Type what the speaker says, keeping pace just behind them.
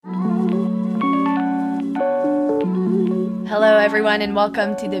Hello, everyone, and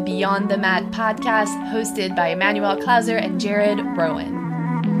welcome to the Beyond the Mat podcast, hosted by Emmanuel Klauser and Jared Rowan.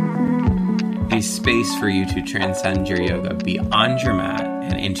 A space for you to transcend your yoga beyond your mat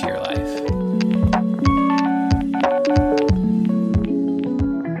and into your life.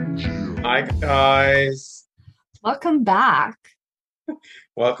 Hi, guys. Welcome back.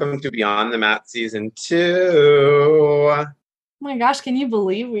 Welcome to Beyond the Mat Season 2. Oh my gosh, can you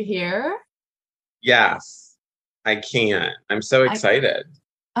believe we're here? Yes, I can. I'm so excited.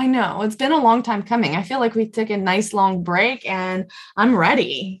 I know. It's been a long time coming. I feel like we took a nice long break and I'm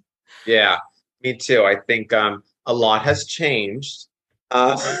ready. Yeah, me too. I think a lot has changed.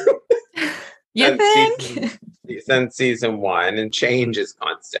 You think? Since season 1, and change is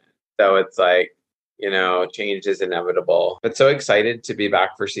constant. So it's like, change is inevitable. But so excited to be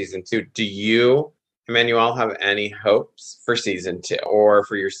back for season 2. Do you, Emmanuel, have any hopes for season 2 or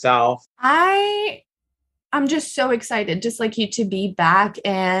for yourself? I'm just so excited, just like you, to be back.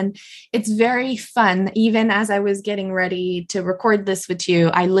 And it's very fun. Even as I was getting ready to record this with you,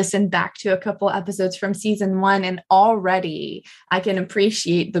 I listened back to a couple episodes from season 1, and already I can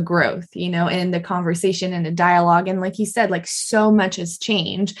appreciate the growth, in the conversation and the dialogue. And like you said, like so much has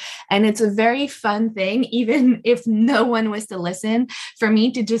changed. And it's a very fun thing, even if no one was to listen, for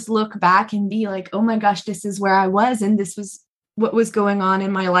me to just look back and be like, oh my gosh, this is where I was. And this was what was going on in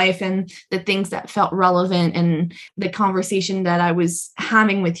my life and the things that felt relevant and the conversation that I was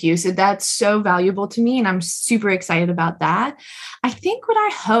having with you. So that's so valuable to me. And I'm super excited about that. I think what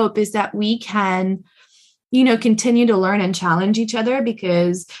I hope is that we can, continue to learn and challenge each other,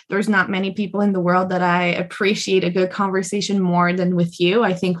 because there's not many people in the world that I appreciate a good conversation more than with you.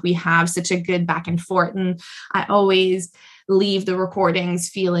 I think we have such a good back and forth, and I always leave the recordings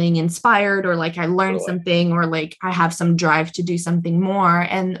feeling inspired, or like I learned something, or like I have some drive to do something more.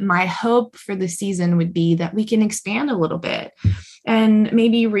 And my hope for the season would be that we can expand a little bit and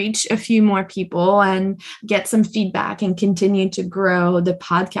maybe reach a few more people and get some feedback and continue to grow the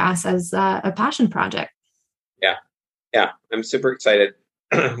podcast as a passion project. Yeah. I'm super excited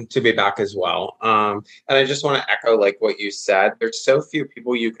to be back as well. And I just want to echo like what you said. There's so few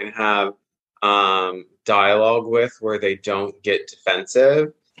people you can have dialogue with where they don't get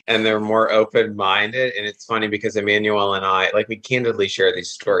defensive and they're more open-minded. And it's funny because Emmanuel and I, we candidly share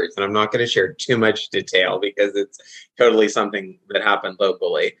these stories, and I'm not going to share too much detail because it's totally something that happened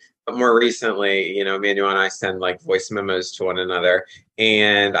locally. But more recently, Emmanuel and I send voice memos to one another,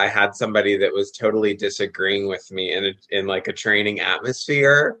 and I had somebody that was totally disagreeing with me in a training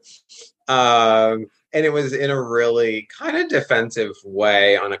atmosphere. And it was in a really kind of defensive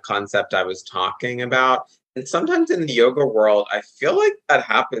way on a concept I was talking about. And sometimes in the yoga world, I feel like that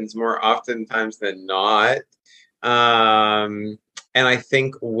happens more oftentimes than not. And I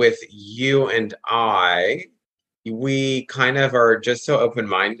think with you and I, we kind of are just so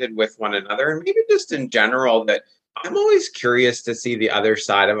open-minded with one another, and maybe just in general, that I'm always curious to see the other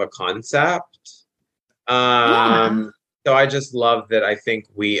side of a concept. So I just love that I think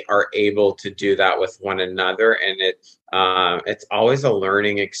we are able to do that with one another, and it's always a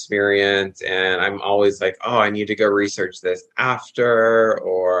learning experience. And I'm always like, oh, I need to go research this after,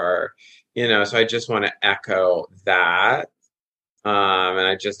 or, so I just want to echo that. And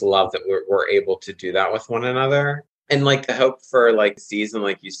I just love that we're able to do that with one another. And the hope for season,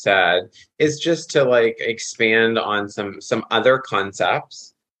 like you said, is just to expand on some other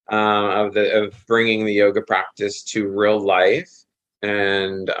concepts of bringing the yoga practice to real life.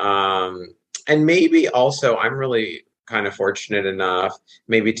 And maybe also I'm really kind of fortunate enough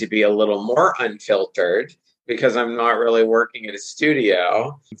maybe to be a little more unfiltered, because I'm not really working at a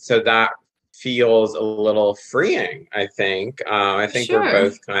studio. So that feels a little freeing, I think. I think Sure. We're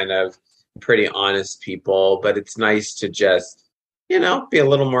both kind of pretty honest people, but it's nice to just, be a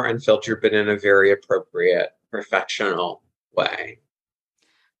little more unfiltered, but in a very appropriate, professional way.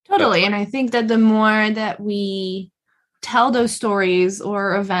 Totally. And I think that the more that we tell those stories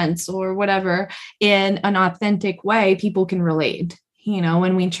or events or whatever in an authentic way, people can relate.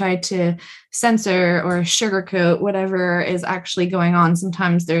 When we try to censor or sugarcoat whatever is actually going on,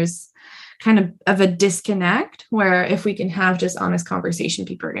 sometimes there's kind of a disconnect, where if we can have just honest conversation,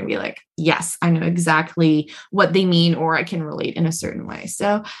 people are going to be like, yes, I know exactly what they mean, or I can relate in a certain way.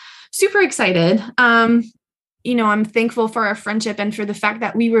 So super excited. I'm thankful for our friendship and for the fact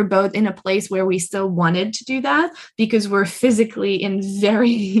that we were both in a place where we still wanted to do that, because we're physically in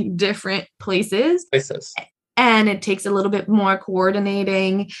very different places. And it takes a little bit more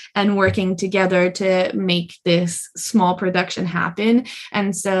coordinating and working together to make this small production happen.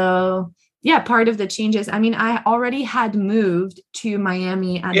 And so yeah, part of the changes. I mean, I already had moved to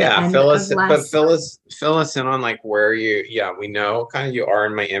Miami at the Yeah, end of last. fill us in on like where you, yeah, we know kind of you are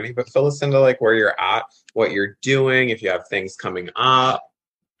in Miami, but fill us into like where you're at, what you're doing, if you have things coming up.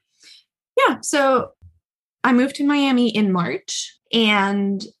 Yeah, so I moved to Miami in March,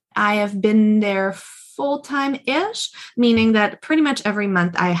 and I have been there full time ish, meaning that pretty much every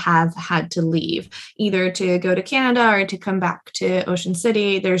month I have had to leave, either to go to Canada or to come back to Ocean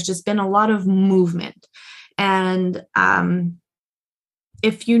City. There's just been a lot of movement. And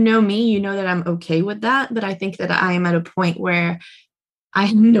if you know me, you know that I'm okay with that. But I think that I am at a point where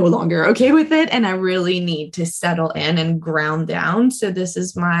I'm no longer okay with it. And I really need to settle in and ground down. So this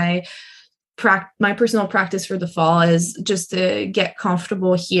is my personal practice for the fall is just to get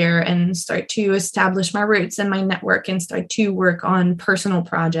comfortable here and start to establish my roots and my network and start to work on personal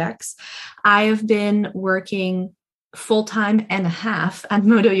projects. I have been working full-time and a half at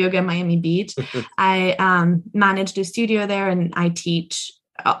Modo Yoga Miami Beach. I managed a studio there, and I teach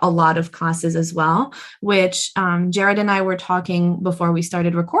a lot of classes as well, which Jared and I were talking before we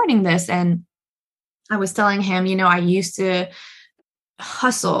started recording this. And I was telling him, I used to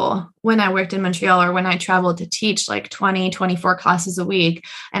hustle when I worked in Montreal or when I traveled to teach like 20, 24 classes a week.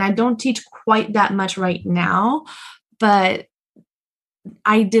 And I don't teach quite that much right now, but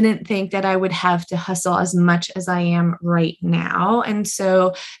I didn't think that I would have to hustle as much as I am right now. And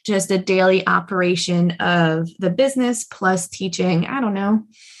so just a daily operation of the business plus teaching, I don't know,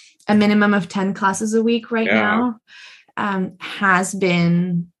 a minimum of 10 classes a week right now has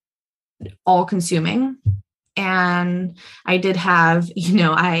been all consuming. And I did have,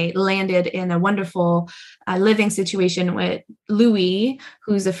 I landed in a wonderful living situation with Louis,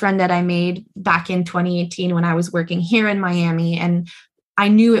 who's a friend that I made back in 2018 when I was working here in Miami. And I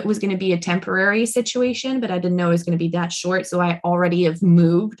knew it was going to be a temporary situation, but I didn't know it was going to be that short. So I already have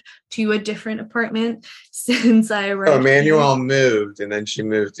moved to a different apartment since I arrived. So Emmanuel moved, and then she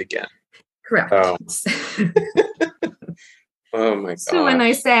moved again. Correct. Oh. Oh my God. So when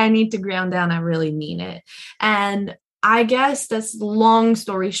I say I need to ground down, I really mean it. And I guess that's long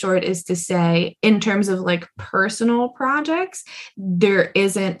story short is to say, in terms of like personal projects, there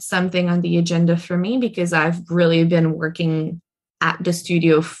isn't something on the agenda for me because I've really been working at the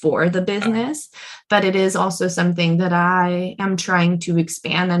studio for the business, but it is also something that I am trying to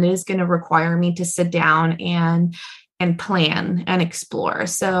expand, and it is going to require me to sit down and plan and explore.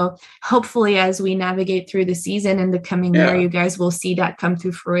 So hopefully as we navigate through the season in the coming year, you guys will see that come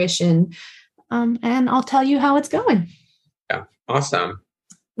to fruition. And I'll tell you how it's going. Yeah. Awesome.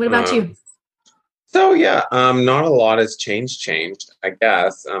 What about you? So not a lot has changed, I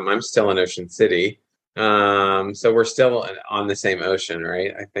guess. I'm still in Ocean City. So we're still on the same ocean,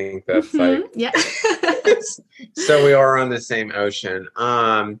 right? I think that's yeah. So we are on the same ocean.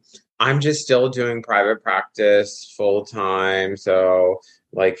 I'm just still doing private practice full time. So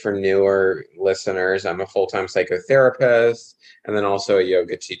like for newer listeners, I'm a full-time psychotherapist and then also a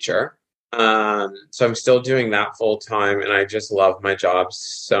yoga teacher. So I'm still doing that full time, and I just love my job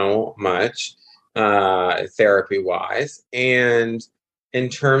so much, therapy wise. And in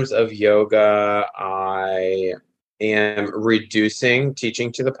terms of yoga, I am reducing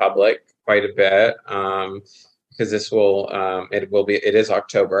teaching to the public quite a bit, because it is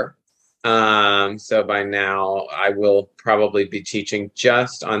October. So by now I will probably be teaching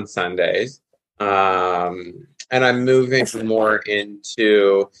just on Sundays. And I'm moving more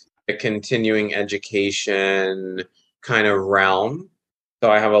into a continuing education kind of realm.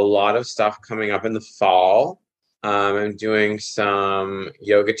 So I have a lot of stuff coming up in the fall. I'm doing some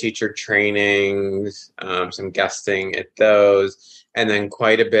yoga teacher trainings, some guesting at those, and then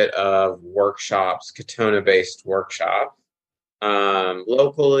quite a bit of workshops, Katona-based workshops.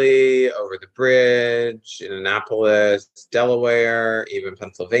 Locally, over the bridge, in Annapolis, Delaware, even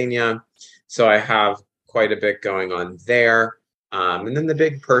Pennsylvania. So I have quite a bit going on there. And then the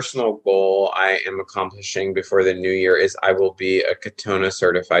big personal goal I am accomplishing before the new year is I will be a Katona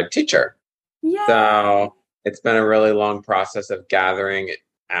certified teacher. Yay! So it's been a really long process of gathering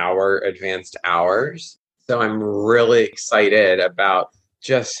advanced hours. So I'm really excited about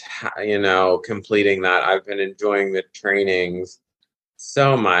just, completing that. I've been enjoying the trainings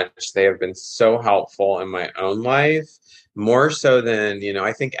so much. They have been so helpful in my own life, more so than,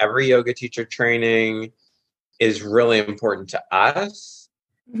 I think every yoga teacher training is really important to us.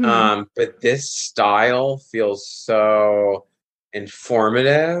 Mm-hmm. But this style feels so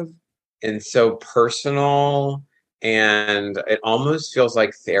informative and so personal, and it almost feels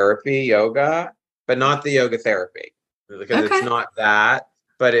like therapy yoga, but not the yoga therapy, because It's not that.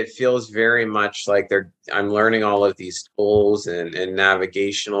 but it feels very much like I'm learning all of these tools and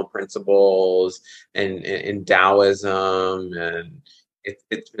navigational principles and Taoism, and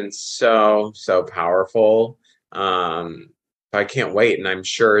it's been so powerful. I can't wait, and I'm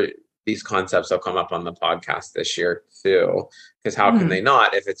sure these concepts will come up on the podcast this year too, because how can they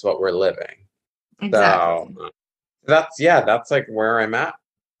not if it's what we're living? Exactly. So that's like where I'm at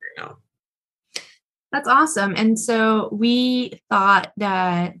right now. That's awesome. And so we thought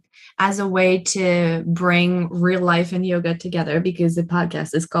that as a way to bring real life and yoga together, because the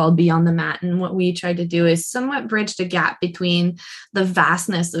podcast is called Beyond the Mat, and what we try to do is somewhat bridge the gap between the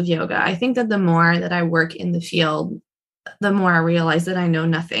vastness of yoga. I think that the more that I work in the field, the more I realize that I know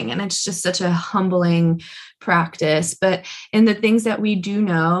nothing. And it's just such a humbling practice. But in the things that we do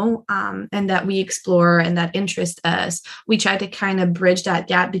know and that we explore and that interest us, we try to kind of bridge that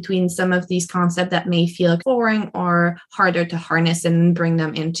gap between some of these concepts that may feel boring or harder to harness and bring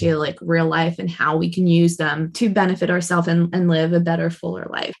them into like real life and how we can use them to benefit ourselves and live a better, fuller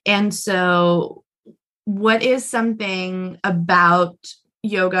life. And so what is something about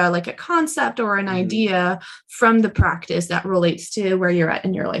yoga, like a concept or an idea from the practice that relates to where you're at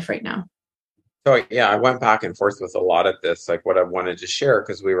in your life right now? So yeah, I went back and forth with a lot of this, like what I wanted to share,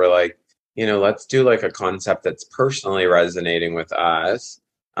 because we were like, let's do like a concept that's personally resonating with us.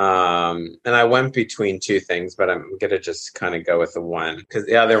 And I went between two things, but I'm going to just kind of go with the one because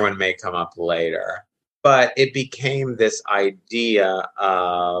the other one may come up later. But it became this idea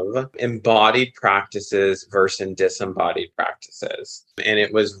of embodied practices versus disembodied practices. And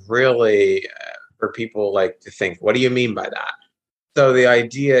it was really for people like to think, what do you mean by that? So the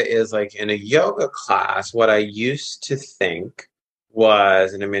idea is like in a yoga class, what I used to think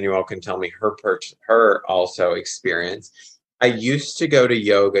was, and Emmanuel can tell me her also experience. I used to go to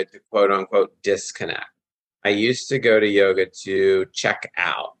yoga to quote unquote disconnect. I used to go to yoga to check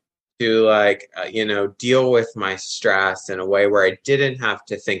out, to like, deal with my stress in a way where I didn't have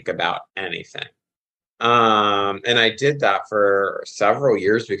to think about anything. And I did that for several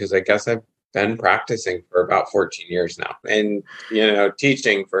years because I guess I've been practicing for about 14 years now and,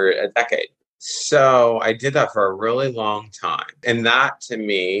 teaching for a decade. So I did that for a really long time. And that to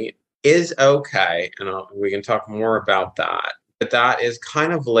me is okay. And we can talk more about that. But that is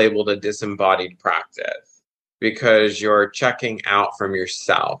kind of labeled a disembodied practice because you're checking out from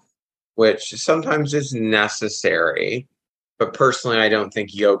yourself, which sometimes is necessary. But personally, I don't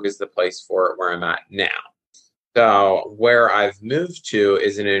think yoga is the place for it where I'm at now. So where I've moved to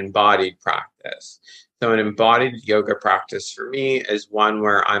is an embodied practice. So an embodied yoga practice for me is one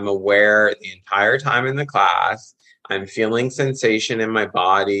where I'm aware the entire time in the class. I'm feeling sensation in my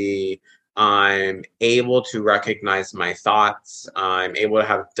body. I'm able to recognize my thoughts. I'm able to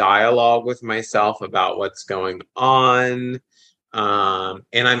have dialogue with myself about what's going on.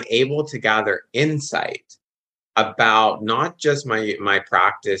 And I'm able to gather insight about not just my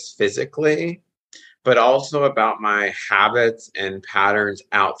practice physically, but also about my habits and patterns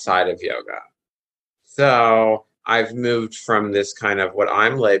outside of yoga. So I've moved from this kind of what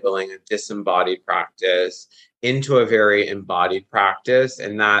I'm labeling a disembodied practice into a very embodied practice.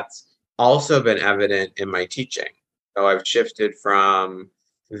 And that's also been evident in my teaching. So I've shifted from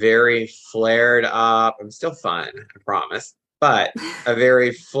very flared up, I'm still fun, I promise, but a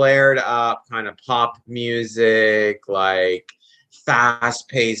very flared up kind of pop music, like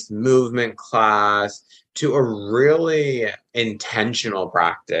fast-paced movement class to a really intentional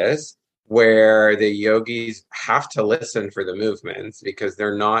practice where the yogis have to listen for the movements because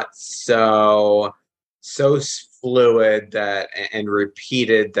they're not so fluid that and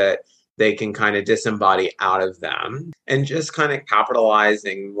repeated that they can kind of disembody out of them, and just kind of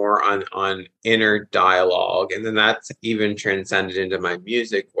capitalizing more on inner dialogue. And then that's even transcended into my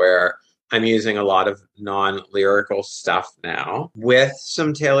music where I'm using a lot of non-lyrical stuff now with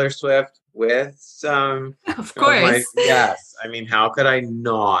some Taylor Swift, with some, of course. Yes. I mean, how could I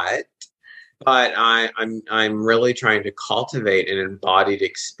not? But I'm really trying to cultivate an embodied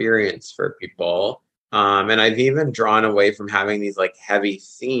experience for people. And I've even drawn away from having these like heavy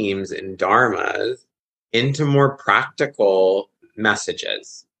themes and dharmas into more practical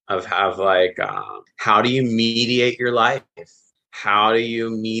messages of how do you mediate your life? How do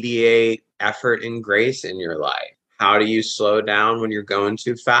you mediate effort and grace in your life? How do you slow down when you're going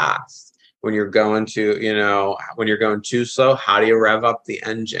too fast? When you're going when you're going too slow, how do you rev up the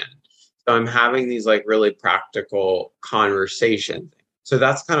engine? So I'm having these like really practical conversations. So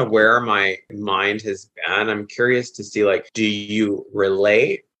that's kind of where my mind has been. I'm curious to see, like, do you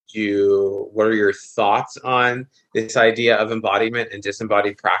relate? What are your thoughts on this idea of embodiment and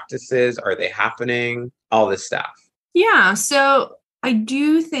disembodied practices? Are they happening? All this stuff. Yeah. So I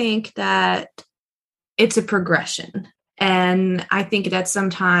do think that it's a progression. And I think that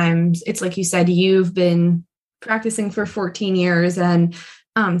sometimes it's like you said, you've been practicing for 14 years and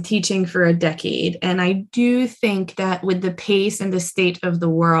teaching for a decade. And I do think that with the pace and the state of the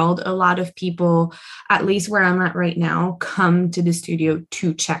world, a lot of people, at least where I'm at right now, come to the studio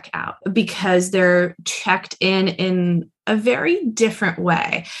to check out because they're checked in a very different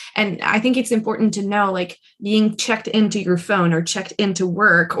way. And I think it's important to know, like, being checked into your phone or checked into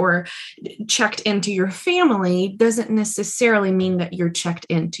work or checked into your family doesn't necessarily mean that you're checked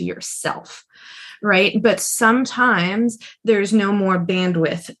into yourself. Right. But sometimes there's no more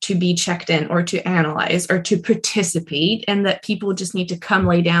bandwidth to be checked in or to analyze or to participate, and that people just need to come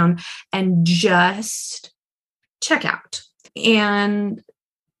lay down and just check out. And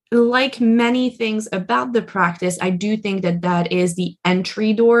like many things about the practice, I do think that that is the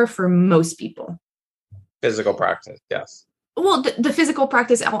entry door for most people. Physical practice. Yes. Well, the physical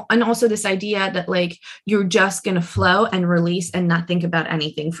practice, and also this idea that like you're just going to flow and release and not think about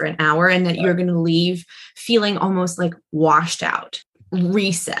anything for an hour, and that you're going to leave feeling almost like washed out,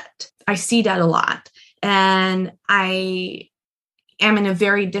 reset. I see that a lot. And I am in a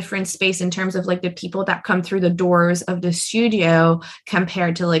very different space in terms of like the people that come through the doors of the studio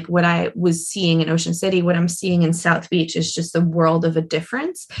compared to like what I was seeing in Ocean City. What I'm seeing in South Beach is just a world of a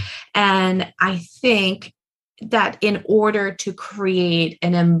difference. And I think that in order to create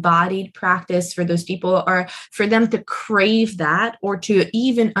an embodied practice for those people, or for them to crave that or to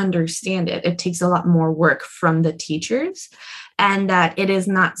even understand it, it takes a lot more work from the teachers, and that it is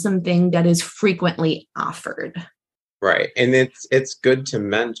not something that is frequently offered. Right. And it's good to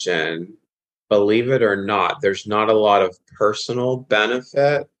mention, believe it or not, there's not a lot of personal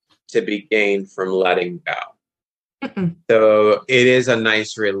benefit to be gained from letting go. Mm-mm. So it is a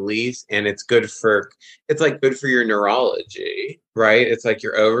nice release, and it's good for your neurology, right? It's like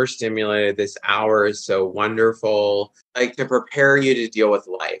you're overstimulated. This hour is so wonderful, like to prepare you to deal with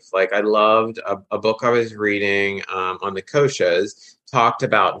life. Like I loved a book I was reading on the koshas, talked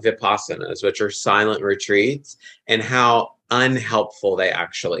about vipassanas, which are silent retreats, and how unhelpful they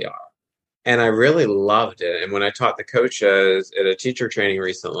actually are. And I really loved it. And when I taught the koshas at a teacher training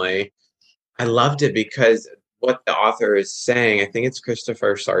recently, I loved it because what the author is saying, I think it's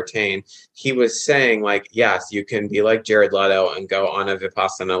Christopher Sartain, he was saying, like, yes, you can be like Jared Leto and go on a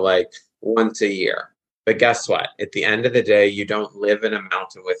Vipassana like once a year. But guess what? At the end of the day, you don't live in a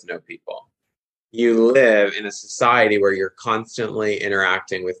mountain with no people. You live in a society where you're constantly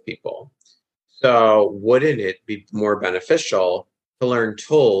interacting with people. So wouldn't it be more beneficial to learn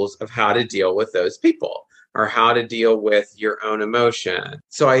tools of how to deal with those people, or how to deal with your own emotion?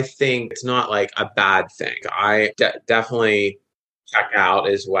 So I think it's not like a bad thing. I definitely check out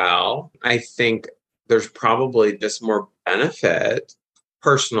as well. I think there's probably just more benefit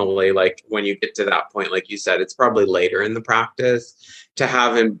personally, like when you get to that point, like you said, it's probably later in the practice to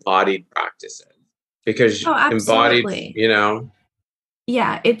have embodied practices, because embodied,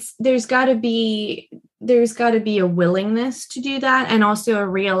 Yeah, there's got to be a willingness to do that, and also a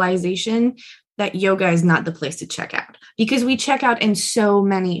realization that yoga is not the place to check out, because we check out in so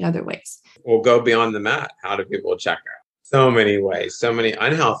many other ways. We'll go beyond the mat. How do people check out? So many ways, so many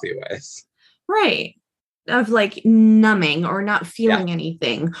unhealthy ways. Right. Of like numbing or not feeling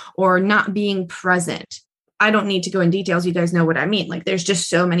anything or not being present. I don't need to go in details. You guys know what I mean. Like there's just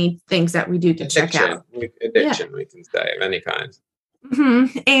so many things that we do to check out. Addiction, we can say, of any kind.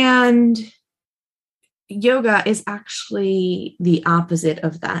 Mm-hmm. And yoga is actually the opposite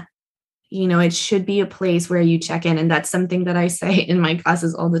of that. It should be a place where you check in. And that's something that I say in my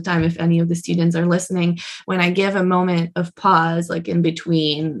classes all the time. If any of the students are listening, when I give a moment of pause, like in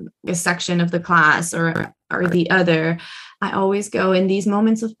between a section of the class or the other, I always go, in these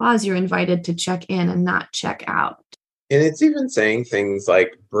moments of pause, you're invited to check in and not check out. And it's even saying things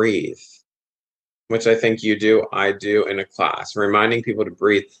like breathe, which I think you do, I do in a class, reminding people to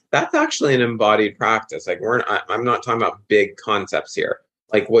breathe. That's actually an embodied practice. Like I'm not talking about big concepts here.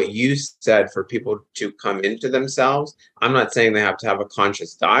 Like what you said, for people to come into themselves, I'm not saying they have to have a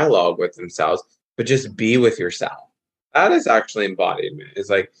conscious dialogue with themselves, but just be with yourself. That is actually embodiment. It's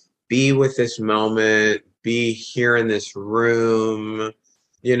like, be with this moment, be here in this room,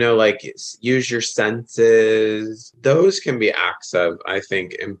 like use your senses. Those can be acts of, I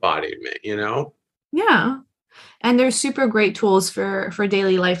think, embodiment, Yeah. And there's super great tools for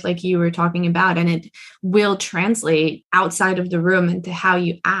daily life, like you were talking about, and it will translate outside of the room into how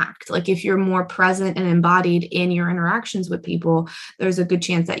you act. Like if you're more present and embodied in your interactions with people, there's a good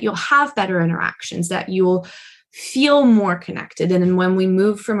chance that you'll have better interactions, that you'll feel more connected. And when we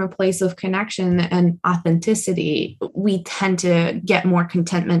move from a place of connection and authenticity, we tend to get more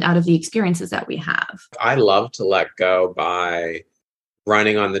contentment out of the experiences that we have. I love to let go by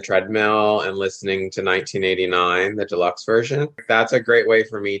running on the treadmill and listening to 1989, the deluxe version. That's a great way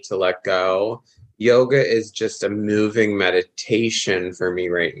for me to let go. Yoga is just a moving meditation for me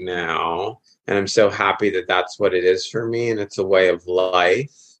right now. And I'm so happy that that's what it is for me. And it's a way of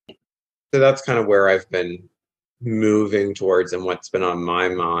life. So that's kind of where I've been moving towards and what's been on my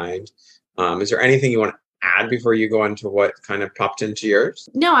mind. Is there anything you want to add before you go into what kind of popped into yours?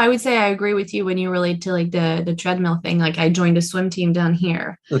 No, I would say I agree with you when you relate to like the treadmill thing. Like I joined a swim team down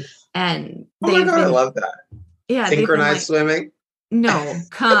here and oh my God, I love that. Yeah. Synchronized swimming? No,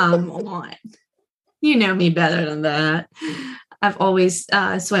 come on. You know me better than that. I've always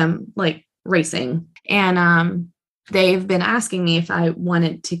swim like racing. And they've been asking me if I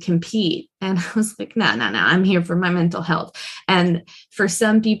wanted to compete. And I was like, no, I'm here for my mental health. And for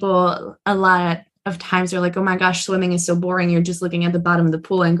some people, a lot of times they're like, oh my gosh, swimming is so boring. You're just looking at the bottom of the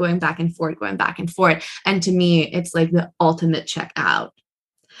pool and going back and forth. And to me, it's like the ultimate check out.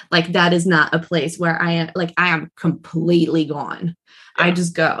 Like that is not a place where I am completely gone. Yeah. I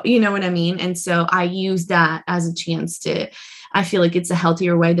just go, you know what I mean? And so I use that as a chance I feel like it's a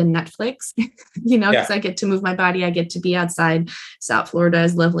healthier way than Netflix, because I get to move my body. I get to be outside. South Florida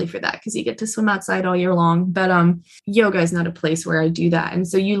is lovely for that because you get to swim outside all year long. But yoga is not a place where I do that. And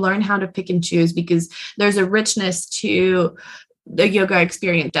so you learn how to pick and choose because there's a richness to the yoga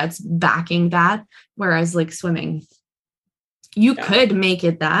experience that's backing that. Whereas like swimming, you could make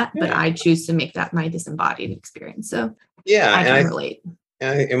it that, but I choose to make that my disembodied experience. So I can relate.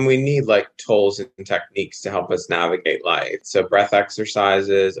 And we need like tools and techniques to help us navigate life. So breath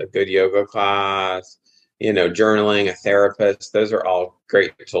exercises, a good yoga class, journaling, a therapist, those are all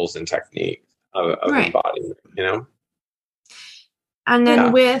great tools and techniques of embodiment, And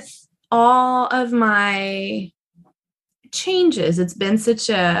then with all of my changes, it's been such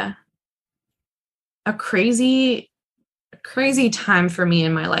a crazy time for me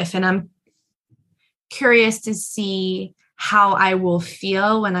in my life. And I'm curious to see how I will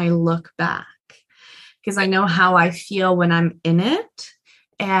feel when I look back, because I know how I feel when I'm in it.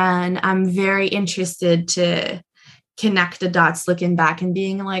 And I'm very interested to connect the dots looking back and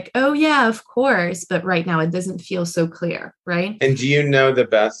being like, oh yeah, of course. But right now it doesn't feel so clear. Right. And do you know the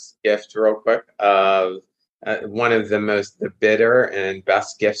best gift real quick of one of the bitter and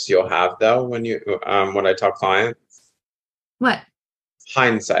best gifts you'll have though, when I tell clients? What?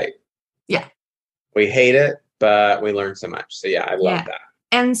 Hindsight. Yeah. We hate it, but we learn so much. So yeah, I love that.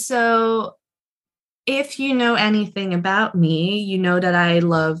 And so if you know anything about me, you know that I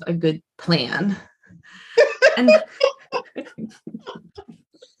love a good plan. And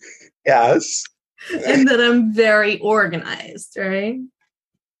yes. And that I'm very organized, right?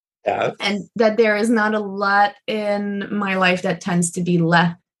 Yeah. And that there is not a lot in my life that tends to be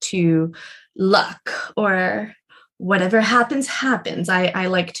left to luck or whatever happens. I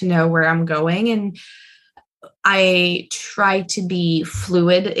like to know where I'm going, and I try to be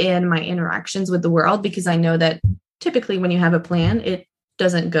fluid in my interactions with the world, because I know that typically when you have a plan, it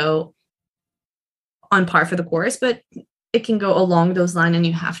doesn't go on par for the course, but it can go along those lines, and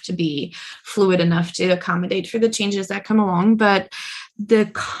you have to be fluid enough to accommodate for the changes that come along. But the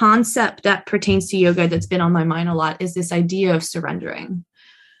concept that pertains to yoga that's been on my mind a lot is this idea of surrendering.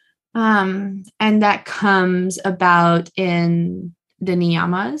 And that comes about in the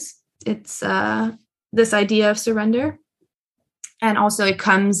niyamas. It's this idea of surrender. And also it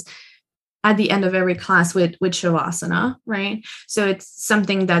comes at the end of every class with Shavasana, right? So it's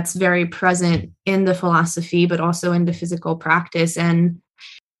something that's very present in the philosophy, but also in the physical practice, and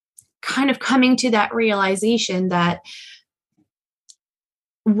kind of coming to that realization that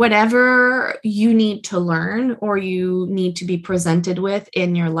whatever you need to learn or you need to be presented with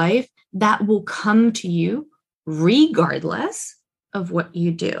in your life, that will come to you regardless of what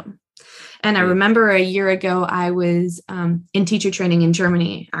you do. And I remember a year ago, I was in teacher training in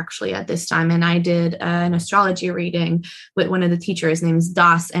Germany, actually, at this time. And I did an astrology reading with one of the teachers. His name is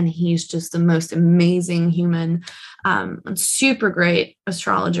Das, and he's just the most amazing human, super great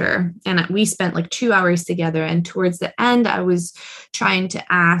astrologer. And we spent like 2 hours together. And towards the end, I was trying to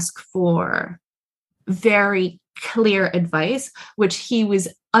ask for very clear advice, which he was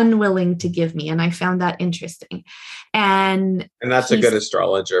unwilling to give me. And I found that interesting. And that's a good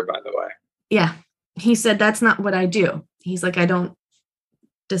astrologer, by the way. Yeah. He said, that's not what I do. He's like,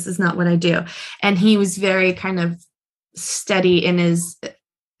 this is not what I do. And he was very kind of steady in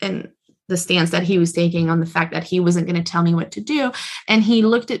the stance that he was taking on the fact that he wasn't going to tell me what to do. And he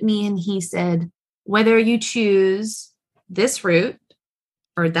looked at me and he said, whether you choose this route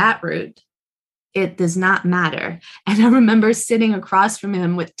or that route, it does not matter. And I remember sitting across from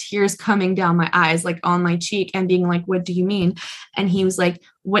him with tears coming down my eyes, like on my cheek, and being like, what do you mean? And he was like,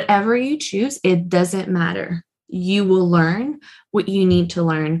 whatever you choose, it doesn't matter. You will learn what you need to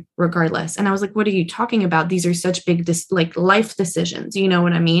learn regardless. And I was like, what are you talking about? These are such big, like life decisions. You know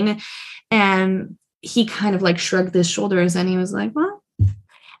what I mean? And he kind of like shrugged his shoulders and he was like, well,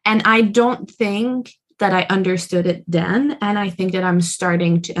 and I don't think that I understood it then. And I think that I'm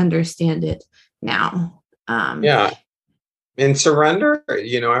starting to understand it now. Yeah. And surrender,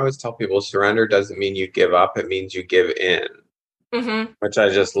 I always tell people surrender doesn't mean you give up. It means you give in, which I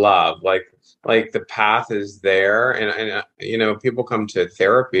just love. Like the path is there. And people come to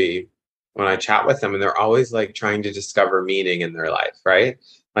therapy when I chat with them and they're always like trying to discover meaning in their life, right?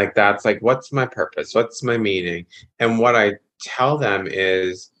 Like that's like, what's my purpose? What's my meaning? And what I tell them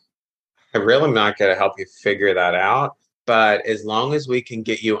is, I'm really not going to help you figure that out. But as long as we can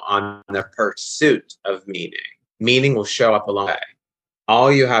get you on the pursuit of meaning will show up along the way.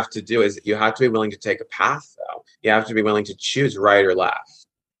 All you have to do is you have to be willing to take a path, though. You have to be willing to choose right or left.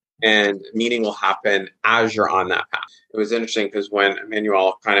 And meaning will happen as you're on that path. It was interesting because when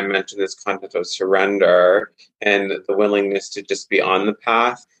Emmanuel kind of mentioned this concept of surrender and the willingness to just be on the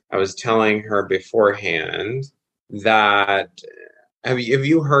path, I was telling her beforehand that have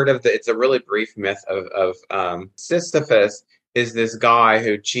you heard of it's a really brief myth of Sisyphus is this guy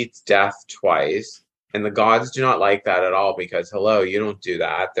who cheats death twice, and the gods do not like that at all because, hello, you don't do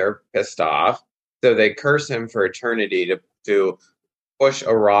that. They're pissed off. So they curse him for eternity to push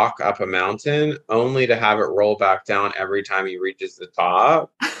a rock up a mountain only to have it roll back down every time he reaches the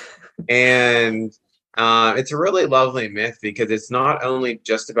top. And it's a really lovely myth because it's not only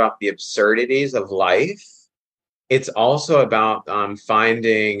just about the absurdities of life, it's also about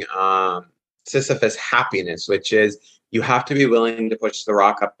finding Sisyphus happiness, which is you have to be willing to push the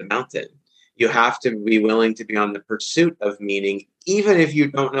rock up the mountain. You have to be willing to be on the pursuit of meaning, even if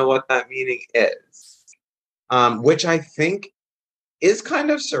you don't know what that meaning is, which I think is kind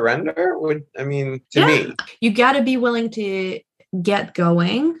of surrender. To me. You got to be willing to get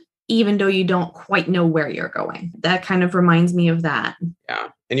going, even though you don't quite know where you're going. That kind of reminds me of that. Yeah.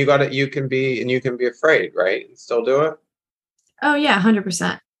 And you can be afraid, right? And still do it. Oh yeah,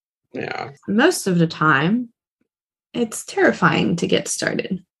 100%. Yeah. Most of the time, it's terrifying to get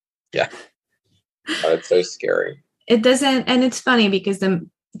started. Yeah. Oh, it's so scary. It doesn't, and it's funny because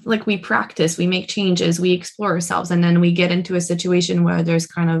we practice, we make changes, we explore ourselves, and then we get into a situation where there's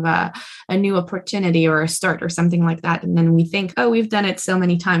kind of a new opportunity or a start or something like that. And then we think, oh, we've done it so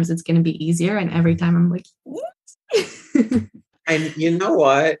many times, it's going to be easier. And every time I'm like, and you know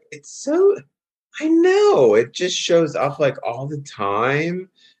what? I know it just shows up like all the time,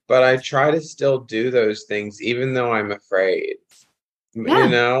 but I try to still do those things, even though I'm afraid.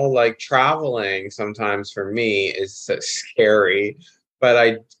 Yeah. Like traveling sometimes for me is so scary,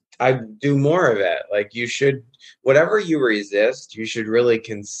 but I do more of it. Like whatever you resist, you should really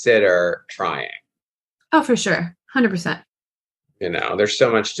consider trying. Oh, for sure. 100%. There's so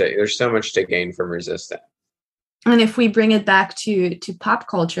much to gain from resisting. And if we bring it back to pop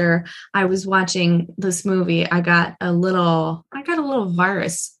culture, I was watching this movie. I got a little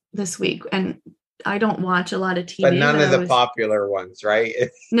virus this week, and I don't watch a lot of TV. But none of the popular ones, right?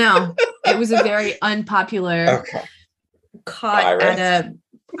 No, it was a very unpopular. Okay. Caught virus. At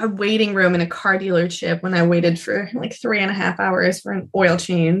a waiting room in a car dealership when I waited for like 3.5 hours for an oil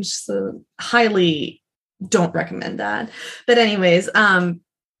change. So highly don't recommend that. But anyways,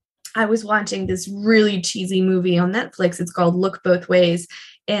 I was watching this really cheesy movie on Netflix. It's called Look Both Ways.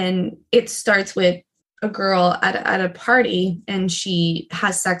 And it starts with a girl at a party, and she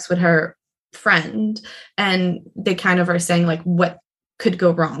has sex with her friend. And they kind of are saying like, what could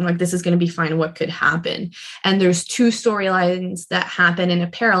go wrong? Like, this is going to be fine. What could happen? And there's two storylines that happen in a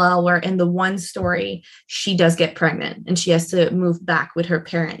parallel, where in the one story, she does get pregnant and she has to move back with her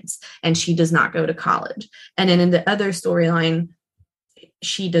parents, and she does not go to college. And then in the other storyline,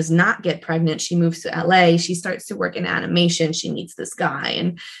 she does not get pregnant. She moves to LA. She starts to work in animation. She meets this guy.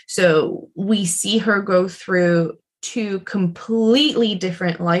 And so we see her go through two completely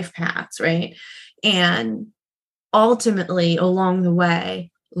different life paths, right? And ultimately, along the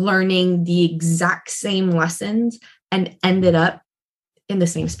way, learning the exact same lessons and ended up in the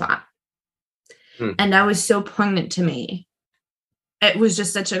same spot. And that was so poignant to me. It was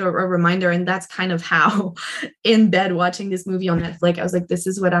just such a reminder. And that's kind of how in bed watching this movie on Netflix, I was like, this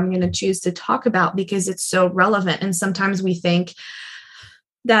is what I'm going to choose to talk about because it's so relevant. And sometimes we think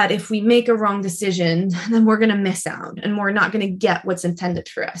that if we make a wrong decision, then we're going to miss out and we're not going to get what's intended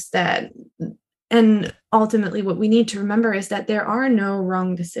for us. That And ultimately, what we need to remember is that there are no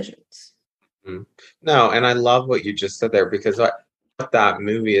wrong decisions. No, and I love what you just said there, because what that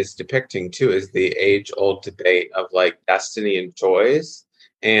movie is depicting too is the age-old debate of like destiny and choice.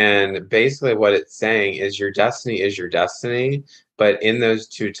 And basically what it's saying is your destiny is your destiny, but in those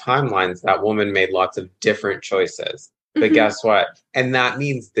two timelines, that woman made lots of different choices. But guess what? And that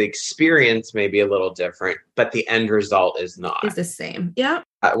means the experience may be a little different, but the end result is not. Is the same. Yeah.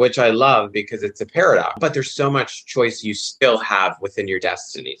 Which I love because it's a paradox, but there's so much choice you still have within your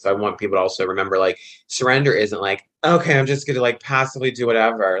destiny. So I want people to also remember, like, surrender isn't like, okay, I'm just going to like passively do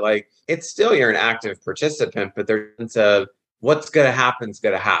whatever. Like, it's still, you're an active participant, but there's a sense of what's going to happen is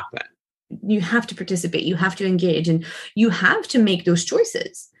going to happen. You have to participate, you have to engage, and you have to make those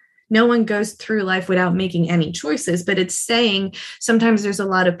choices. No one goes through life without making any choices, but it's saying sometimes there's a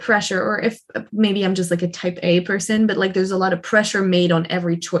lot of pressure, or if maybe I'm just like a type A person, but like there's a lot of pressure made on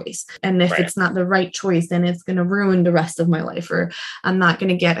every choice. And if it's not the right choice, then it's going to ruin the rest of my life, or I'm not going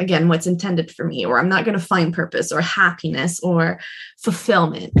to get, again, what's intended for me, or I'm not going to find purpose or happiness or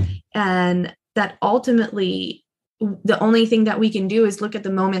fulfillment. And that ultimately, the only thing that we can do is look at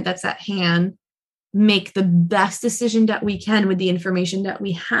the moment that's at hand, make the best decision that we can with the information that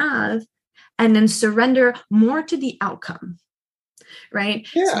we have, and then surrender more to the outcome, right?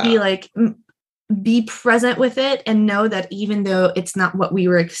 Yeah. To be like, be present with it and know that even though it's not what we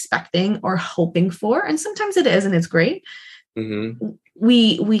were expecting or hoping for, and sometimes it is, and it's great,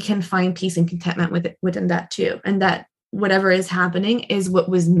 we can find peace and contentment with it, within that too. And that whatever is happening is what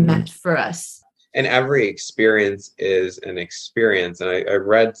was meant for us. And every experience is an experience. And I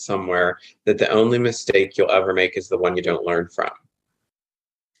read somewhere that the only mistake you'll ever make is the one you don't learn from.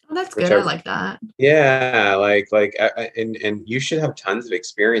 Oh, that's good. I like that. Yeah, and you should have tons of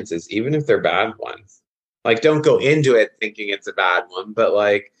experiences, even if they're bad ones. Like, don't go into it thinking it's a bad one, but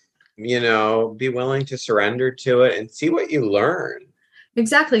like, be willing to surrender to it and see what you learn.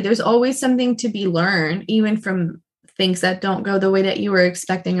 Exactly. There's always something to be learned, even from things that don't go the way that you were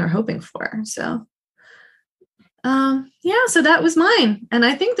expecting or hoping for. So, so that was mine. And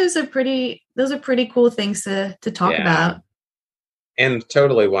I think those are pretty cool things to talk about. And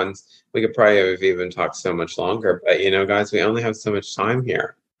totally ones we could probably have even talked so much longer, but guys, we only have so much time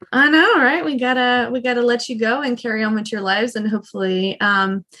here. I know, right? We gotta let you go and carry on with your lives, and hopefully,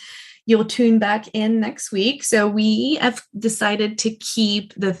 you'll tune back in next week. So we have decided to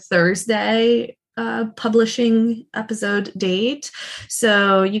keep the Thursday publishing episode date.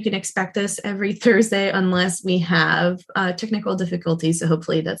 So you can expect us every Thursday unless we have technical difficulties. So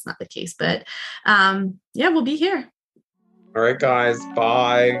hopefully that's not the case. But we'll be here. All right, guys.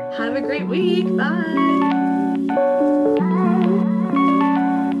 Bye. Have a great week. Bye.